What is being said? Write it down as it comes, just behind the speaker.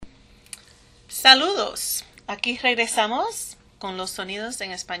Saludos. Aquí regresamos con los sonidos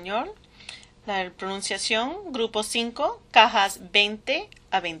en español. La pronunciación, Grupo 5, Cajas 20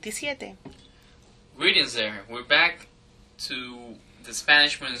 a 27. Greetings there. We're back to the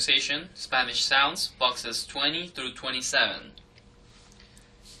Spanish pronunciation, Spanish sounds, boxes 20 through 27.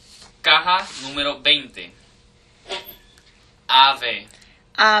 Caja número 20. Ave.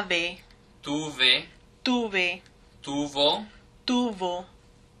 Ave. Tuve. Tuve. Tuvo. Tuvo.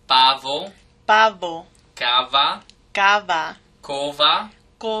 Pavo. Pavo. Cava. Cava. Cova.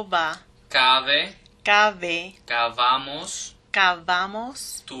 Cova. Cave. Cave. Cavamos.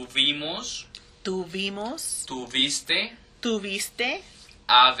 Cavamos. Tuvimos. Tuvimos. Tuviste. Tuviste.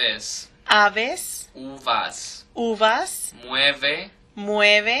 Aves. Aves. Uvas. Uvas. Mueve.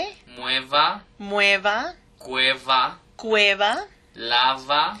 Mueve. Mueva. Mueva. Cueva. Cueva.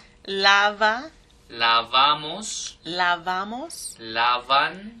 Lava. Lava. Lavamos. Lavamos.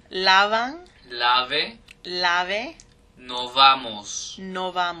 Lavan. Lavan. Lave. Lave. No vamos.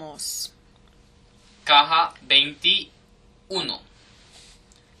 No vamos. Caja 21.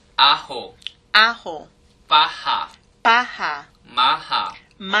 Ajo. Ajo. Paja. Paja. Maja.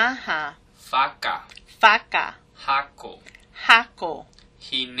 Maja. Faca. Faca. Jaco. Jaco.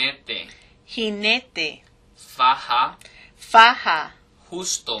 Jinete. Jinete. Faja. Faja.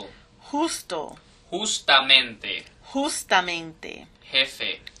 Justo. Justo. Justamente. Justamente.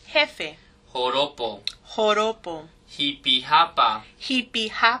 Jefe. Jefe. Joropo. Joropo. Jipijapa.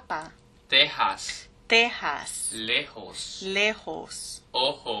 Jipijapa. Tejas. Tejas. Lejos. Lejos.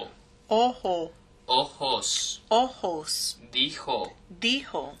 Ojo. Ojo. Ojos. Ojos. Dijo.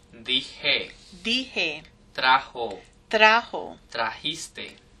 Dijo. Dije. Dije. Trajo. Trajo.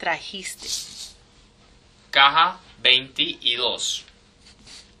 Trajiste. Trajiste. Caja 22.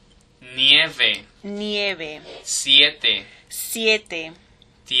 Nieve. Nieve. 7. 7.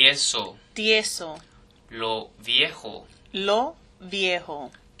 Tieso. Tieso. Lo viejo. Lo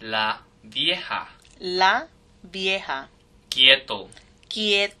viejo. La vieja. La vieja. Quieto.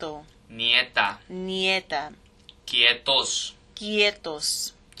 Quieto. Nieta. Nieta. Quietos.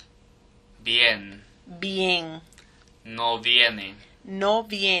 Quietos. Bien. Bien. No viene. No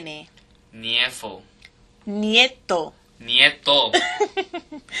viene. Niefo. Nieto. Nieto.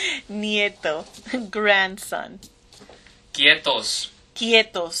 Nieto. Grandson. Quietos.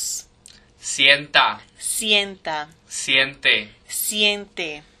 Quietos. Sienta. Sienta. Siente.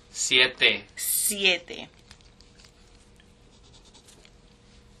 Siente. 7. 7.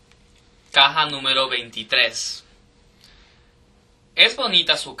 Caja número 23. ¿Es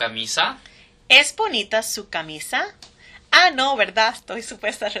bonita su camisa? ¿Es bonita su camisa? Ah, no, ¿verdad? Estoy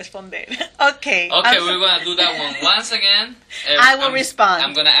supuesta a responder. Okay. Okay, we're going to do that one once again. I will respond.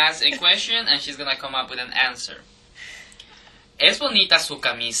 I'm going to ask a question and she's going to come up with an answer. ¿Es bonita su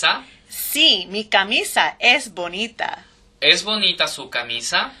camisa? Sí, mi camisa es bonita. ¿Es bonita su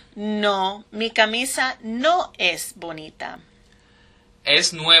camisa? No, mi camisa no es bonita.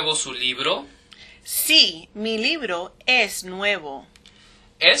 ¿Es nuevo su libro? Sí, mi libro es nuevo.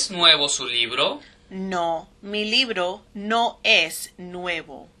 ¿Es nuevo su libro? No, mi libro no es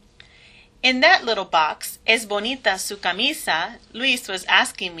nuevo. In that little box, ¿es bonita su camisa? Luis was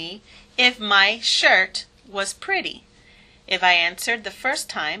asking me if my shirt was pretty. If I answered the first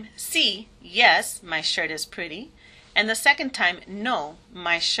time, sí, yes, my shirt is pretty, and the second time, no,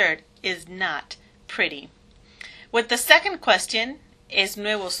 my shirt is not pretty. With the second question, ¿es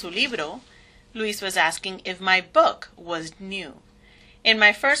nuevo su libro? Luis was asking if my book was new. In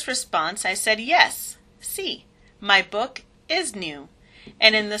my first response, I said yes, sí, my book is new.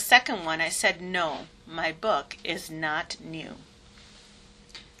 And in the second one, I said no, my book is not new.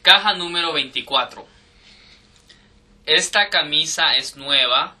 Caja número 24. Esta camisa es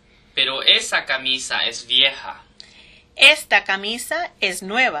nueva, pero esa camisa es vieja. Esta camisa es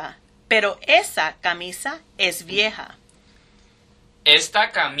nueva, pero esa camisa es vieja.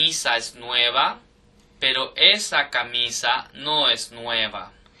 Esta camisa es nueva, pero esa camisa no es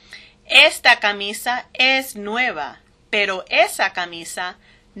nueva. Esta camisa es nueva, pero esa camisa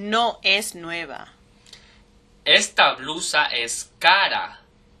no es nueva. Esta blusa es cara,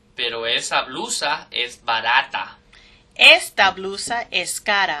 pero esa blusa es barata. Esta blusa es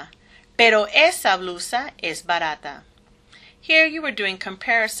cara, pero esa blusa es barata. Here you were doing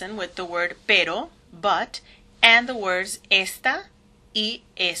comparison with the word pero, but, and the words esta y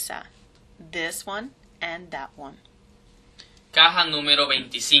esa. This one and that one. Caja número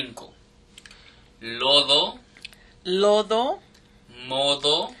 25. Lodo, Lodo,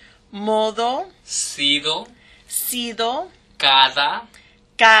 modo, modo, sido, sido, cada,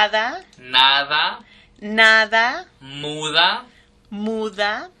 cada, nada, nada, muda,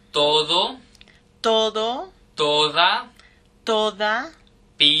 muda, todo, todo, toda, toda,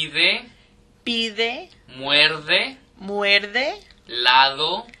 pide, pide, muerde, muerde,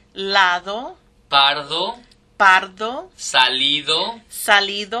 lado, lado, pardo, pardo, salido,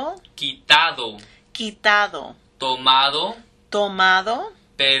 salido, quitado, quitado, tomado, tomado,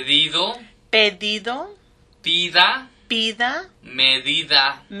 pedido, pedido, pida, pida,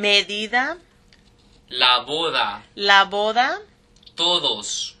 medida, medida, la boda, la boda,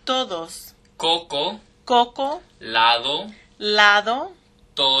 todos, todos, coco, coco, lado, lado,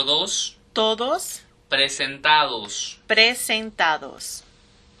 todos, todos, presentados. presentados.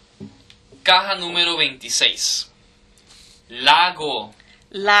 Caja número 26. Lago,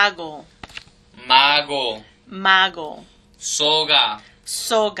 Lago, mago, mago, soga,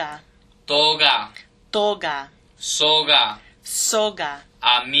 soga, toga, toga, soga, soga,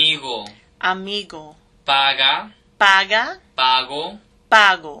 amigo, amigo, paga, paga, pago,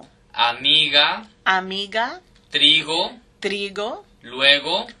 pago, amiga, amiga, trigo, trigo,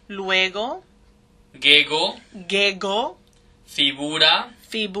 luego, luego, gego, gego, figura,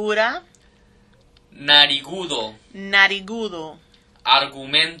 figura, narigudo, narigudo,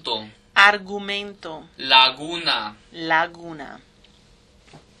 argumento, argumento, laguna. laguna.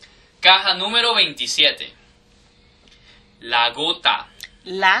 Caja número 27. La gota,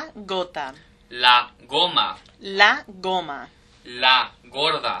 La gota, la goma, la goma, la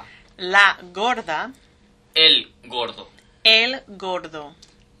gorda, la gorda, el gordo, el gordo,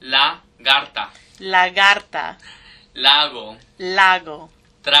 la garta, lagarta, lago, lago,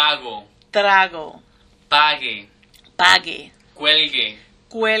 trago, trago, pague, pague, cuelgue,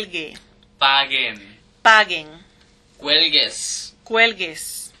 cuelgue, paguen, paguen, cuelgues,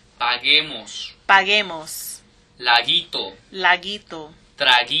 cuelgues, paguemos, paguemos, laguito, laguito,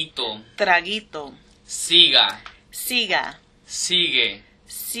 traguito, traguito, siga, siga, sigue,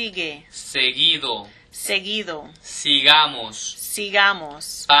 sigue, seguido, seguido, sigamos,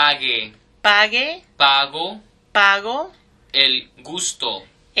 sigamos, pague, pague, pago, pago, el gusto.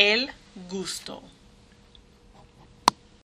 el gusto.